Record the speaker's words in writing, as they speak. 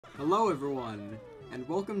Hello everyone, and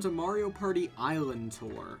welcome to Mario Party Island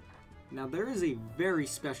Tour. Now there is a very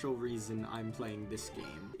special reason I'm playing this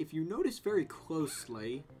game. If you notice very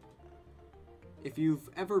closely, if you've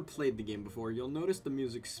ever played the game before, you'll notice the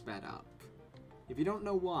music sped up. If you don't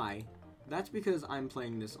know why, that's because I'm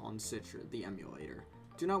playing this on Citra, the emulator.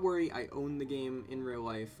 Do not worry, I own the game in real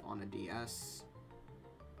life on a DS,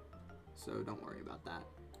 so don't worry about that.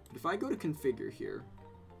 But if I go to configure here,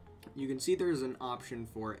 you can see there's an option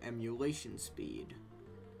for emulation speed.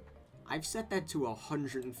 I've set that to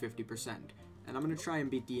 150%, and I'm going to try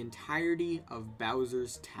and beat the entirety of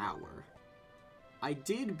Bowser's Tower. I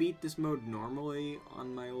did beat this mode normally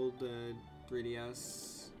on my old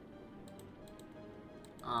 3DS,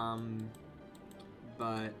 but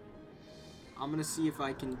I'm going to see if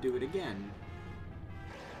I can do it again.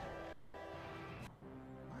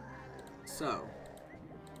 So,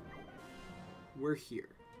 we're here.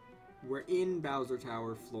 We're in Bowser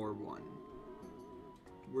Tower, floor 1.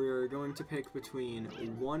 We're going to pick between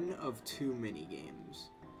one of two mini-games.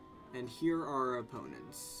 And here are our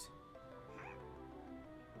opponents.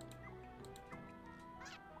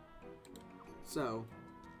 So,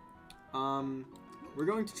 we're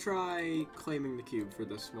going to try claiming the cube for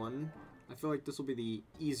this one. I feel like this will be the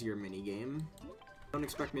easier mini-game. Don't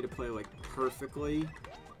expect me to play, like, perfectly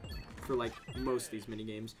for, like, most of these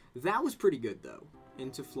mini-games. That was pretty good, though.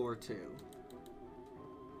 Into floor 2.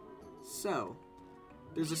 So,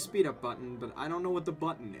 there's a speed up button, but I don't know what the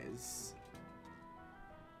button is.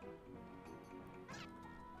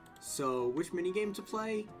 So, which minigame to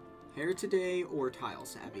play? Hair Today or Tile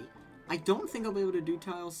Savvy? I don't think I'll be able to do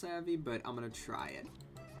Tile Savvy, but I'm gonna try it.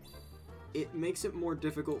 It makes it more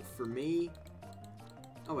difficult for me.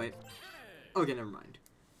 Oh wait. Okay, never mind.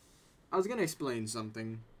 I was gonna explain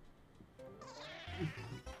something.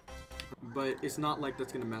 But it's not like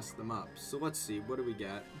that's gonna mess them up. So let's see, what do we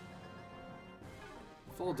get?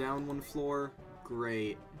 Fall down one floor.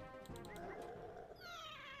 Great.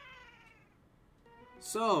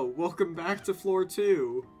 So, welcome back to floor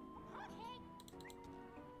 2.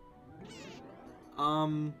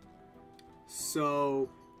 So,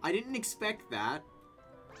 I didn't expect that.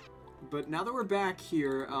 But now that we're back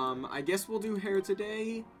here, I guess we'll do Hair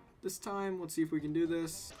Today this time. Let's see if we can do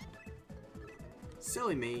this.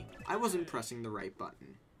 Silly me, I wasn't pressing the right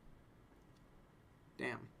button.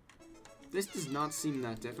 Damn. This does not seem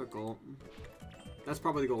that difficult. That's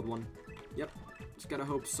probably the gold one. Yep. Just gotta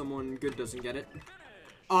hope someone good doesn't get it.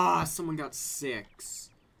 Ah, someone got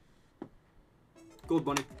 6. Gold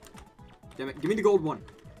bunny. Damn it, give me the gold one.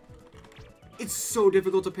 It's so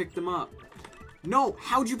difficult to pick them up. No,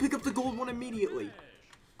 how'd you pick up the gold one immediately?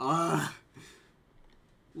 Like,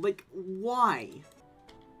 why?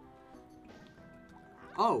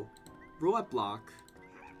 Oh, roulette block.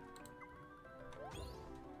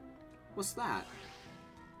 What's that?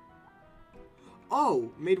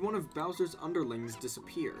 Oh, made one of Bowser's underlings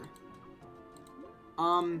disappear.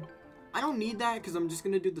 I don't need that because I'm just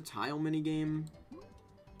gonna do the tile minigame.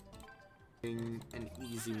 An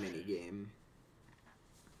easy minigame.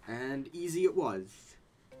 And easy it was.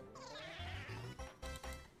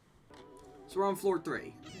 So we're on floor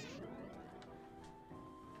 3.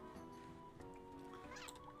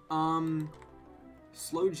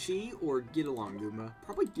 Slow Chi or Get Along Goomba?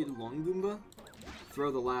 Probably Get Along Goomba.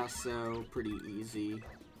 Throw the lasso, pretty easy.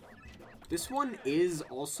 This one is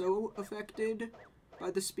also affected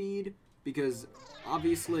by the speed, because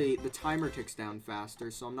obviously the timer ticks down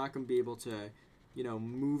faster, so I'm not going to be able to, you know,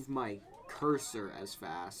 move my cursor as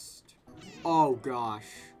fast. Oh gosh.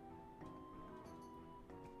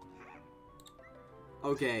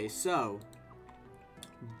 Okay, so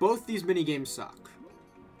both these minigames suck.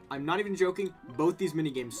 I'm not even joking, both these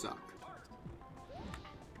minigames suck.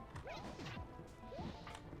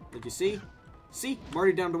 Like you see? See? I'm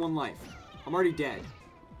already down to 1 life. I'm already dead.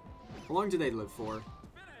 How long do they live for?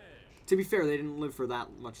 To be fair, they didn't live for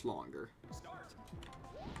that much longer.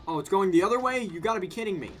 Oh, it's going the other way? You gotta be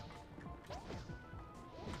kidding me.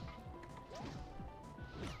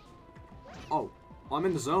 Oh, well, I'm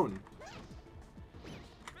in the zone.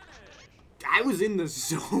 I was in the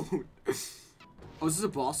zone. Oh, is this a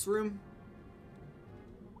boss room?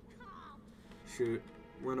 Shoot.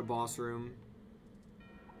 We're in a boss room.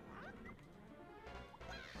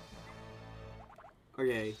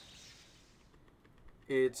 Okay.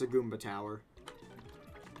 It's a Goomba tower.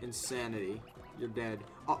 Insanity. You're dead.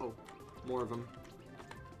 Uh-oh. More of them.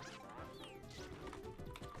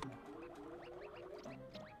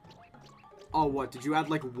 Oh, what? Did you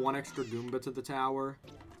add, like, 1 extra Goomba to the tower?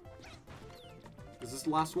 Is this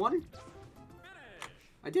the last one?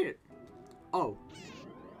 I did it. Oh.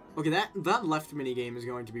 Okay, that left minigame is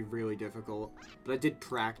going to be really difficult, but I did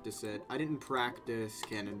practice it. I didn't practice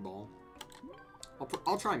Cannonball.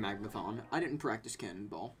 I'll try Magnathon. I didn't practice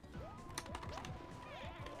Cannonball.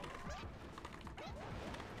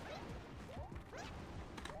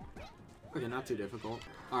 Okay, not too difficult.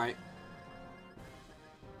 Alright.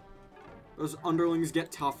 Those underlings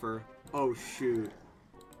get tougher. Oh, shoot.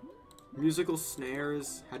 Musical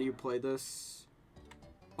snares. How do you play this?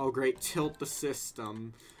 Oh, great. Tilt the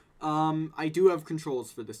system. I do have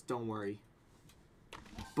controls for this. Don't worry.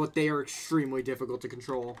 But they are extremely difficult to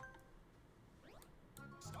control.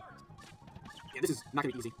 Yeah, this is not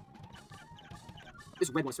gonna be easy. This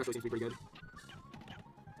red one especially seems to be pretty good.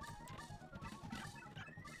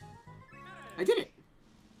 I did it!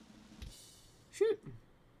 Shoot.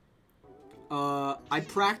 I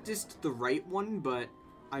practiced the right one, but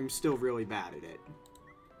I'm still really bad at it.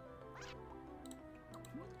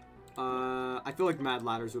 I feel like Mad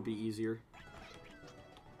Ladders would be easier.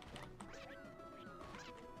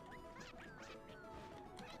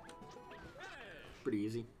 Pretty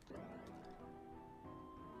easy.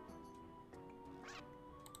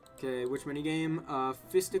 Okay, which minigame?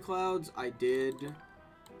 Fist of Clouds, I did.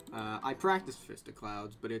 I practiced Fist of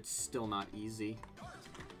Clouds, but it's still not easy.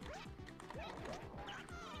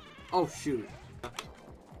 Oh, shoot.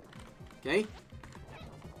 Okay.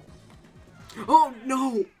 Oh,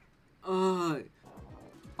 no!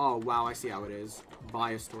 Oh, wow, I see how it is.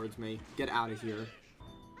 Bias towards me. Get out of here.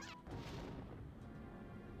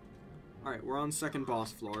 Alright, we're on second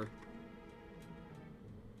boss floor.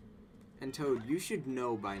 And Toad, you should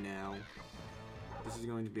know by now this is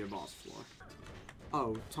going to be a boss floor.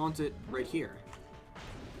 Oh, taunt it right here.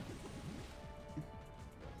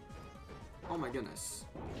 Oh my goodness.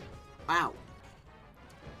 Ow.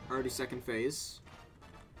 Already second phase.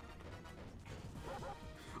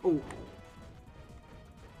 Oh.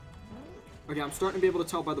 Okay, I'm starting to be able to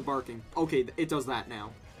tell by the barking. Okay, it does that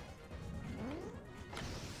now.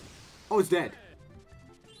 Oh, it's dead.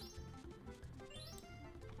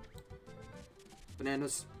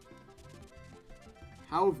 Bananas.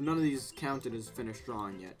 How have none of these counted as finished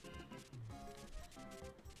drawing yet?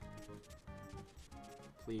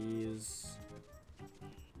 Please.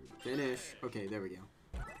 Finish. Okay, there we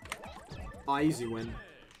go. Oh, easy win.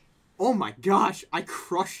 Oh my gosh, I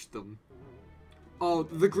crushed them. Oh,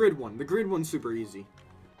 the grid one. The grid one's super easy.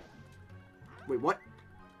 Wait, what?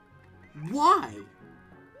 Why?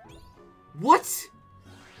 What?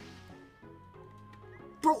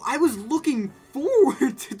 Bro, I was looking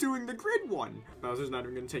forward to doing the grid one. Bowser's not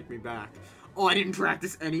even gonna take me back. Oh, I didn't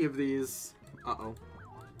practice any of these. Uh-oh.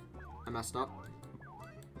 I messed up.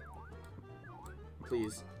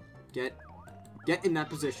 Please. Get in that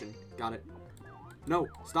position. Got it. No,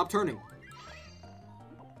 stop turning.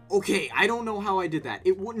 Okay, I don't know how I did that.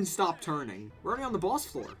 It wouldn't stop turning. We're already on the boss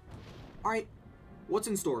floor. Alright, what's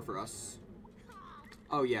in store for us?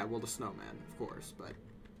 Oh yeah, well the snowman, of course, but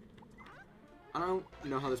I don't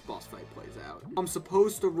know how this boss fight plays out. I'm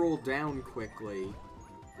supposed to roll down quickly.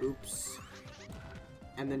 Oops.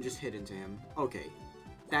 And then just hit into him. Okay,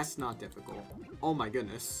 that's not difficult. Oh my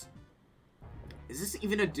goodness. Is this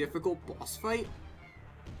even a difficult boss fight?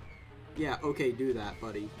 Yeah, okay, do that,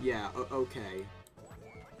 buddy. Yeah, okay.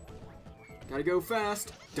 Gotta go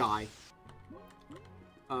fast. Die.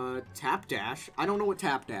 Tap dash? I don't know what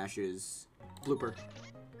tap dash is. Blooper.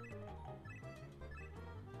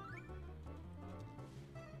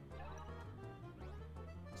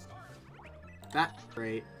 That,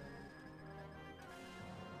 great.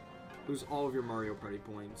 Lose all of your Mario Party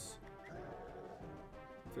points.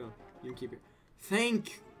 Phil, you can keep it.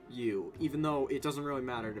 Thank you, even though it doesn't really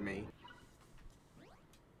matter to me.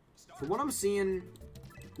 For what I'm seeing...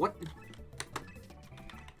 What?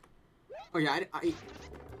 Oh yeah,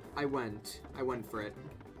 I went for it.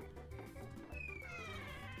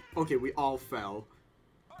 Okay, we all fell.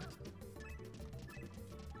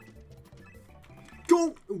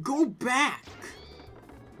 Go back!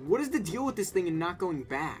 What is the deal with this thing and not going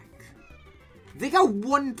back? They got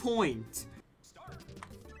 1 point!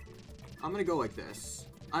 I'm gonna go like this.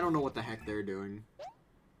 I don't know what the heck they're doing.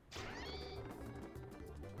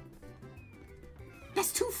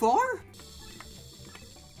 That's too far?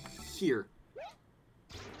 Here.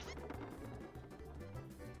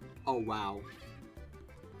 Oh, wow.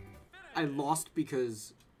 I lost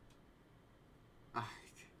because...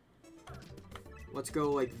 let's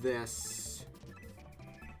go like this.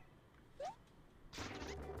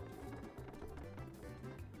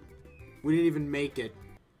 We didn't even make it.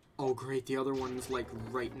 Oh, great. The other one's, like,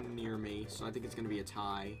 right near me, so I think it's gonna be a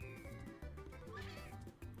tie.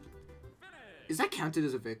 Is that counted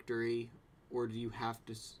as a victory? Or do you have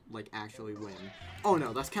to, like, actually win? Oh,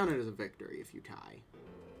 no, that's counted as a victory if you tie.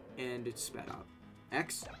 And it's sped up.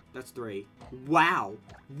 X, that's 3. Wow.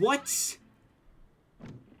 What?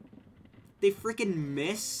 They freaking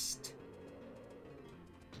missed?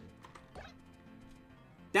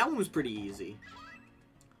 That one was pretty easy.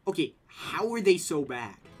 Okay, how are they so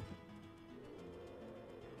bad?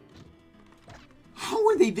 How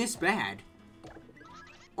are they this bad?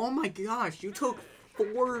 Oh my gosh, you took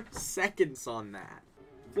 4 seconds on that.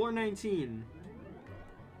 Floor 19.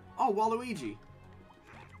 Oh, Waluigi.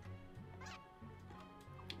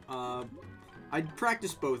 I'd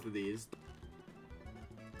practice both of these.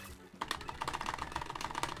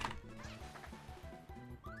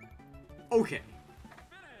 Okay.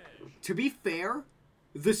 To be fair,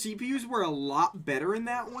 the CPUs were a lot better in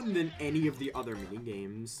that one than any of the other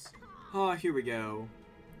minigames. Ah, here we go.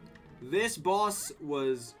 This boss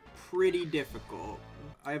was pretty difficult.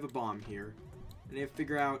 I have a bomb here. And I have to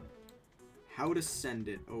figure out how to send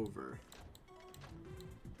it over.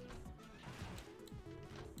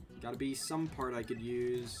 Gotta be some part I could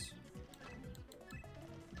use.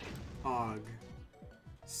 Og.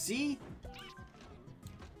 See?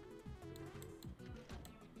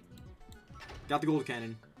 Got the gold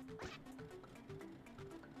cannon.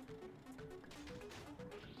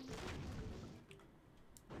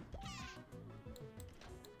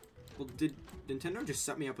 Well, did Nintendo just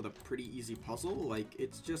set me up with a pretty easy puzzle? Like,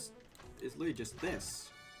 it's literally just this.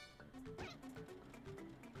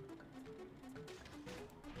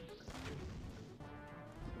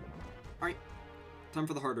 Alright, time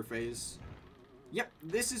for the harder phase. Yep,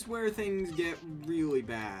 this is where things get really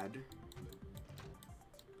bad.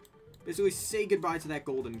 Basically, say goodbye to that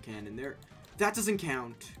golden cannon there. That doesn't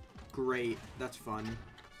count. Great, that's fun.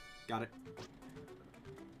 Got it.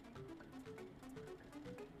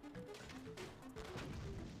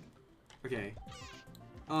 Okay.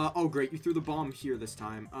 Oh great, you threw the bomb here this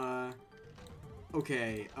time.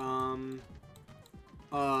 Okay,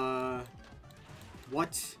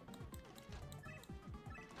 what?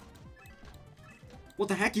 What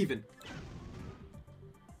the heck even?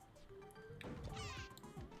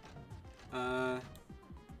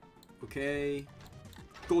 Okay.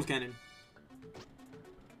 Gold cannon.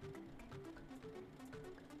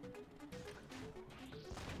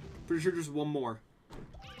 Pretty sure just one more.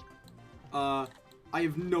 I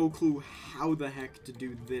have no clue how the heck to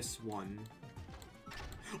do this one.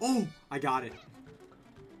 Oh, I got it.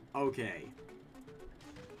 Okay.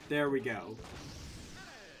 There we go.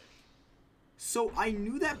 So I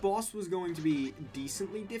knew that boss was going to be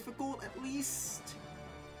decently difficult, at least.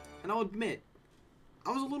 And I'll admit,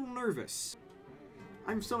 I was a little nervous.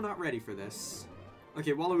 I'm so not ready for this.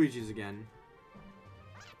 Okay, Waluigi's again.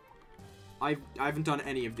 I haven't done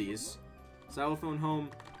any of these. Xylophone home.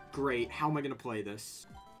 Great. How am I going to play this?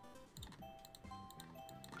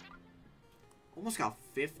 Almost got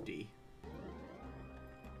 50.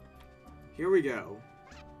 Here we go.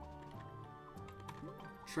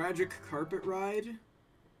 Tragic carpet ride.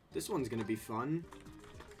 This one's going to be fun.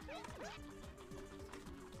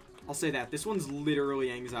 I'll say that. This one's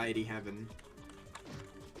literally anxiety heaven.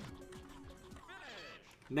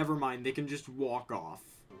 Never mind. They can just walk off.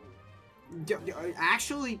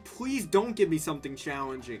 Actually, please don't give me something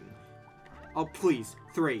challenging. Oh, please.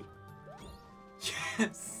 3.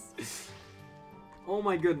 Yes. Oh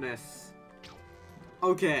my goodness.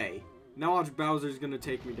 Okay. Now watch Bowser's gonna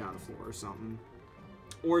take me down a floor or something.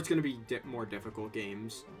 Or it's gonna be more difficult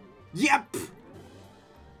games. Yep!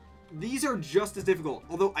 These are just as difficult.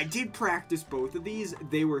 Although I did practice both of these,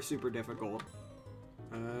 they were super difficult.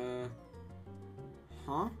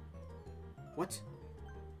 Huh? What?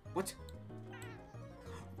 What?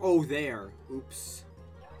 Oh, there. Oops.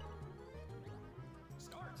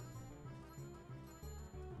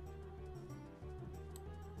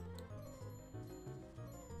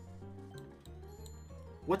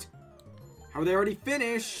 What? How are they already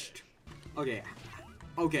finished? Okay.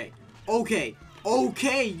 Okay. Okay.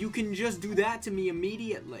 Okay! You can just do that to me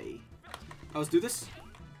immediately. Oh, let's do this.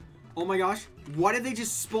 Oh my gosh. Why did they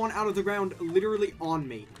just spawn out of the ground literally on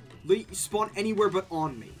me? Spawn anywhere but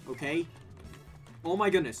on me, okay? Oh my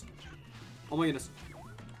goodness. Oh my goodness.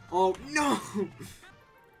 Oh, no!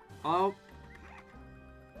 Oh.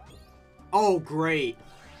 Oh, great.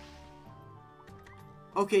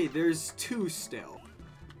 Okay, there's 2 still.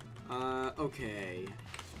 Okay.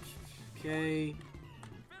 Okay.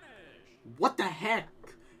 What the heck?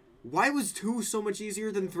 Why was 2 so much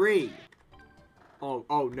easier than 3?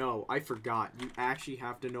 Oh no, I forgot. You actually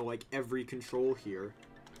have to know, like, every control here.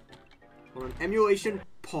 Hold on. Emulation,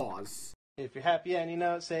 pause. If you're happy and you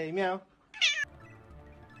know it, say meow.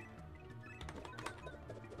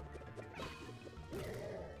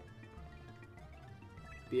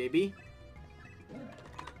 B-A-B.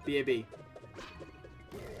 B-A-B.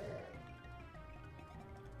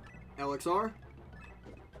 LXR.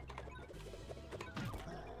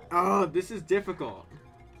 Oh, this is difficult.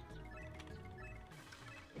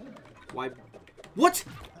 Why? What?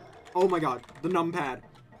 Oh my god, the numpad.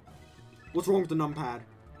 What's wrong with the numpad?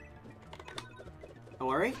 Oh,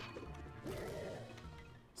 alright.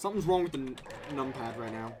 Something's wrong with the numpad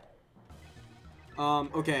right now.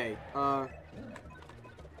 Okay,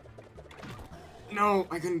 no,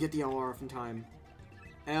 I couldn't get the LR off in time.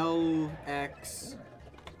 L, X,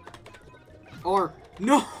 R.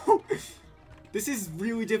 No! This is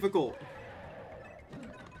really difficult.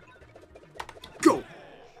 Go!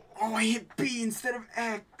 Oh, I hit B instead of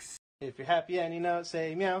X. If you're happy and you know it,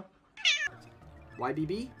 say meow.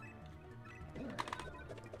 YBB?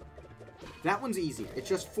 That one's easy. It's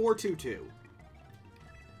just 4-2-2.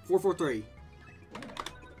 4-4-3.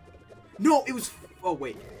 No, it was... Oh,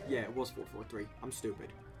 wait. Yeah, it was 4-4-3. I'm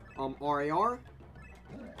stupid. RAR?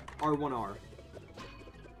 R1R.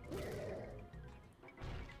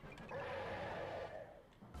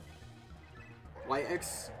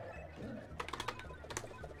 YX.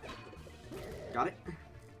 Got it.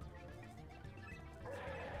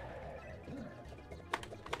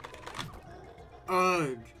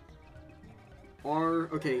 Ugh. R,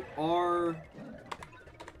 okay, R.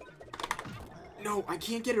 No, I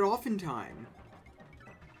can't get it off in time.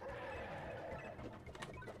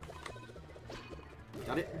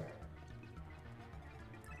 Got it.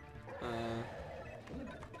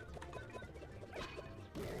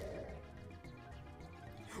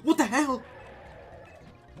 What the hell?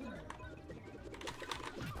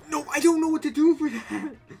 No, I don't know what to do for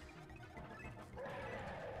that.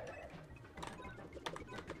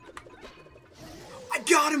 I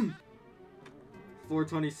got him!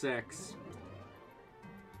 426.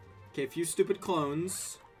 Okay, a few stupid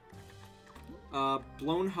clones.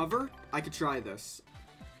 Blown hover? I could try this.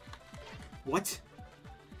 What?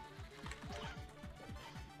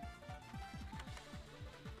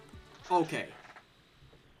 Okay.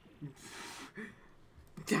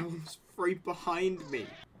 That one's right behind me.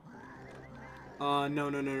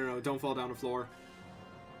 No. Don't fall down the floor.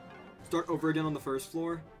 Start over again on the first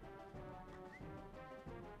floor.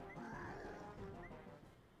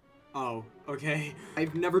 Oh, okay.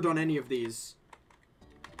 I've never done any of these.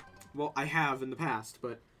 Well, I have in the past,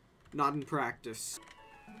 but not in practice.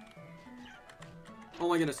 Oh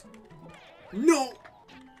my goodness. No!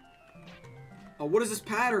 Oh, what is this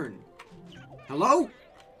pattern? Hello?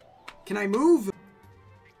 Can I move?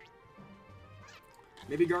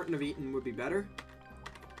 Maybe Garden of Eden would be better.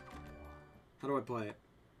 How do I play it?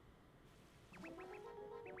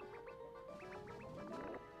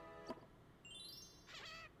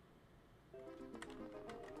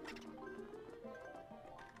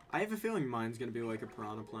 I have a feeling mine's gonna be like a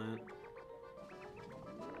piranha plant.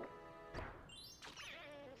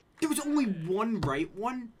 There was only one right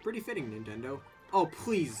one? Pretty fitting, Nintendo. Oh,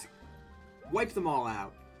 please. Wipe them all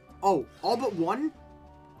out. Oh, all but one?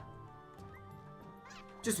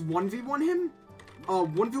 Just 1v1 him?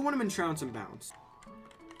 1v1 him and trounce and bounce.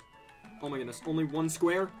 Oh my goodness, only one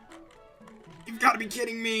square? You've got to be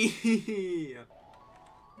kidding me!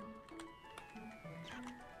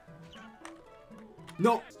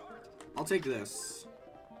 No! I'll take this.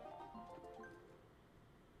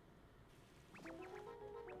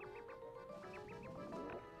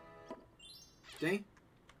 Okay.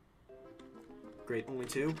 Great, only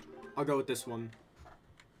two. I'll go with this one.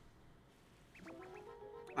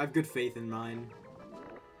 I have good faith in mine.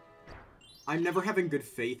 I'm never having good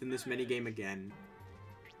faith in this minigame again.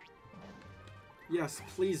 Yes,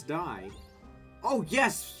 please die. Oh,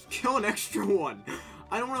 yes! Kill an extra one!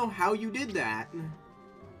 I don't know how you did that.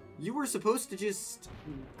 You were supposed to just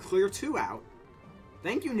clear 2 out.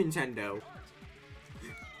 Thank you, Nintendo.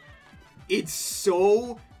 It's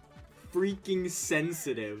so freaking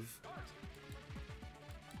sensitive.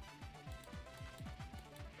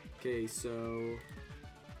 Okay, so...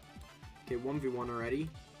 Okay, 1v1 already.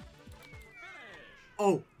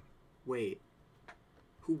 Oh! Wait.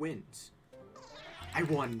 Who wins? I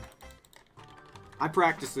won. I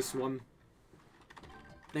practiced this one.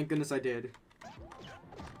 Thank goodness I did.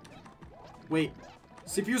 Wait.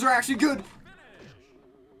 CPUs are actually good!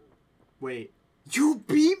 Wait. You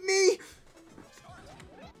beat me?!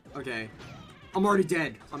 Okay. I'm already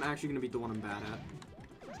dead. I'm actually gonna beat the one I'm bad at.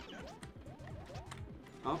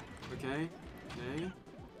 Oh, okay. Okay.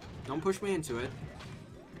 Don't push me into it.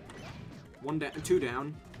 1 down, 2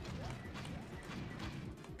 down.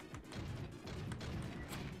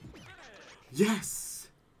 Yes!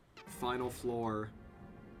 Final floor.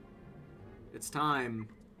 It's time.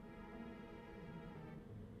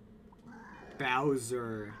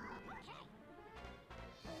 Bowser.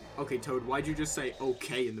 Okay, Toad, why'd you just say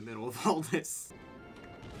okay in the middle of all this?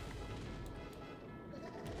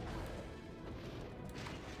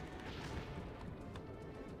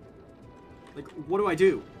 Like, what do I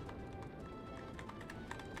do?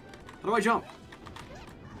 How do I jump?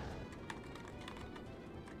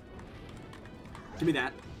 Give me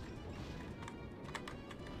that.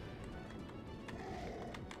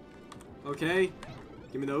 Okay.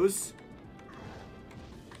 Give me those.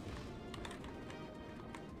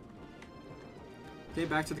 Okay,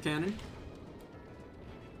 back to the cannon.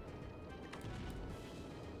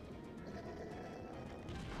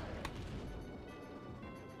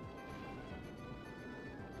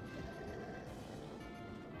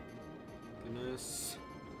 Goodness.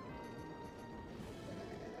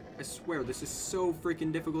 I swear, this is so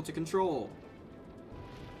freaking difficult to control.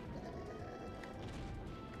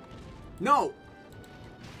 No!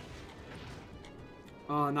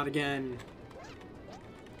 Oh, not again.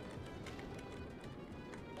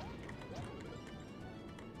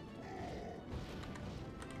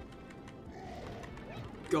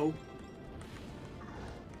 Go.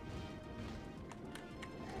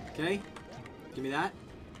 Okay. Give me that.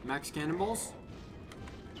 Max cannonballs.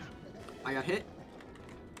 I got hit.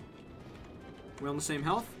 We're on the same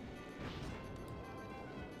health.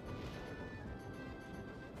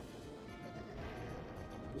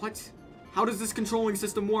 What? How does this controlling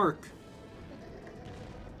system work?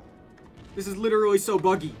 This is literally so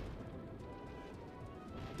buggy.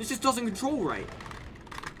 This just doesn't control right.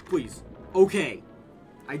 Please. Okay.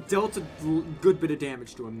 I dealt a good bit of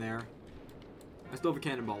damage to him there. I still have a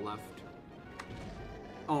cannonball left.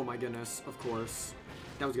 Oh my goodness, of course.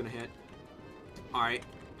 That was gonna hit. Alright.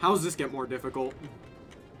 How does this get more difficult?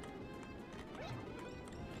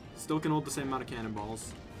 Still can hold the same amount of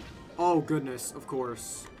cannonballs. Oh goodness, of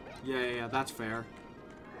course. Yeah, that's fair.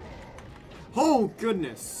 Oh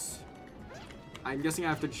goodness! I'm guessing I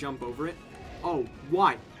have to jump over it. Oh,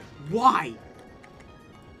 why? Why?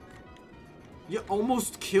 You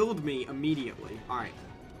almost killed me immediately. Alright.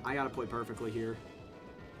 I gotta play perfectly here.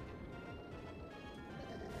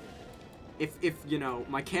 If, you know,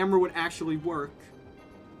 my camera would actually work.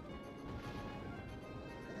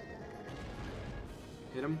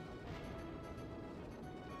 Hit him.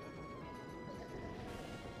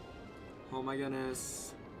 Oh my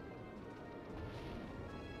goodness.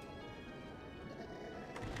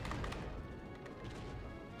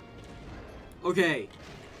 Okay.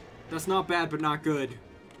 That's not bad, but not good.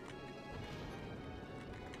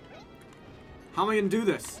 How am I gonna do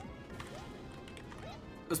this?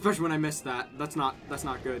 Especially when I missed that. That's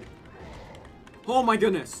not good. Oh my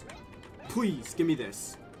goodness. Please, give me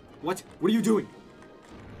this. What? What are you doing?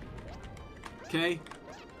 Okay.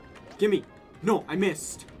 Gimme. No, I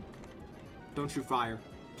missed. Don't shoot fire.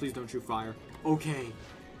 Please don't shoot fire. Okay.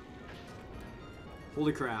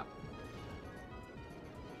 Holy crap.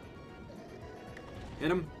 Hit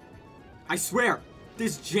him. I swear,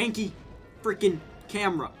 this janky freaking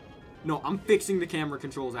camera. No, I'm fixing the camera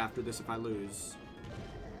controls after this if I lose.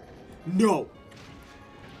 No!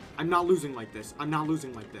 I'm not losing like this. I'm not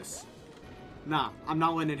losing like this. Nah, I'm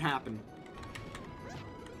not letting it happen.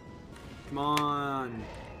 Come on.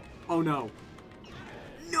 Oh no.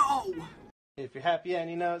 No! If you're happy and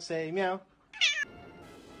you know it, say meow.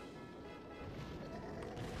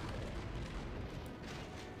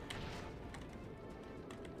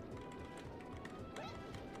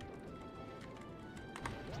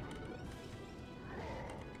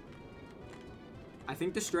 I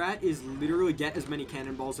think the strat is literally get as many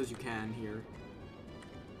cannonballs as you can here.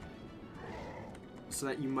 So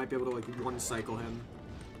that you might be able to, like, one-cycle him.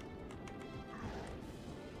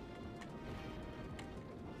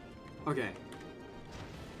 Okay.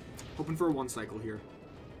 Hoping for a one-cycle here.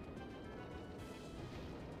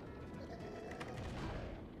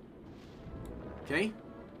 Okay.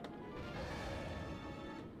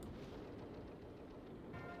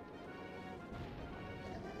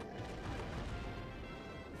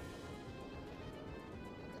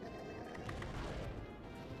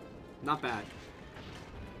 Not bad.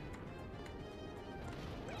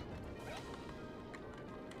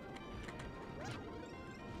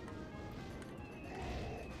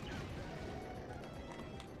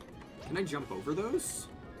 Can I jump over those?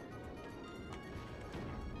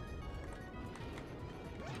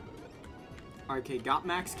 Okay, got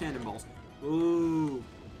max cannonballs. Ooh,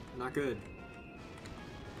 not good.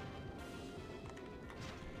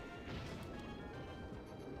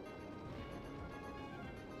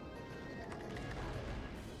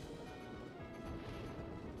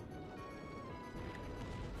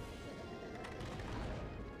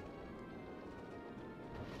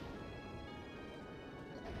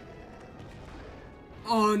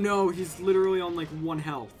 Oh no, he's literally on like 1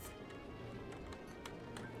 health.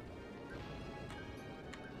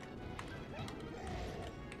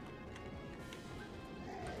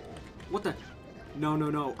 What the? No, no,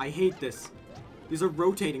 no. I hate this. These are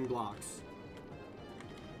rotating blocks.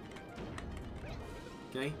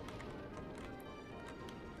 Okay.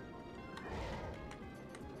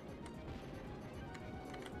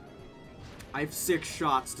 I have 6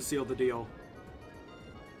 shots to seal the deal.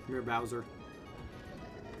 Come here, Bowser.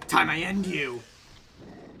 Time I end you!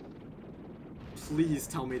 Please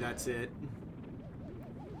tell me that's it.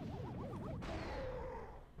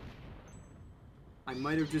 I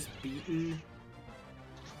might have just beaten...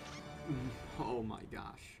 Oh my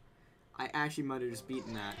gosh. I actually might have just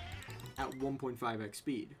beaten that at 1.5x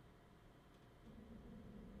speed.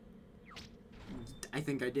 I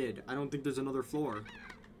think I did. I don't think there's another floor.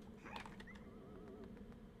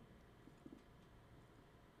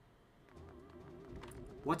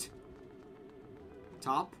 What?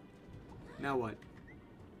 Top? Now what?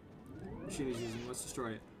 Machine is using. Let's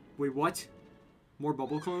destroy it. Wait, what? More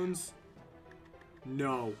bubble clones?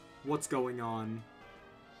 No. What's going on?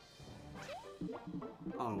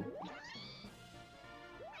 Oh.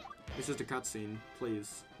 It's just a cutscene.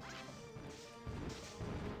 Please.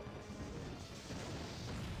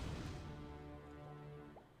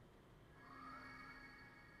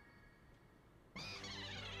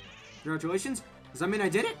 Congratulations. Does that mean I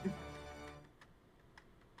did it?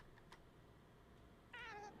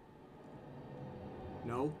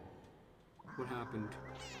 No. What happened?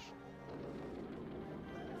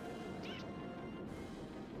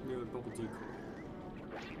 Yeah, bubble decoy.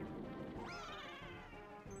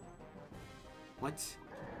 What?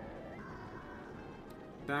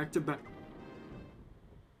 Back to back.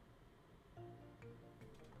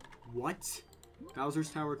 What? Bowser's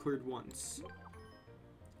Tower cleared once.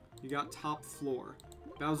 You got top floor.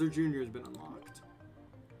 Bowser Jr. has been unlocked.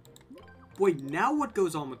 Wait, now what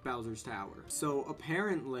goes on with Bowser's Tower? So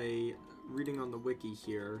apparently, reading on the wiki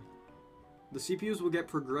here, the CPUs will get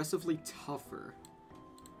progressively tougher.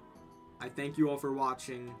 I thank you all for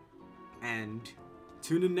watching, and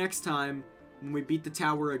tune in next time when we beat the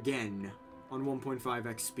tower again on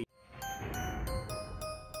 1.5x speed.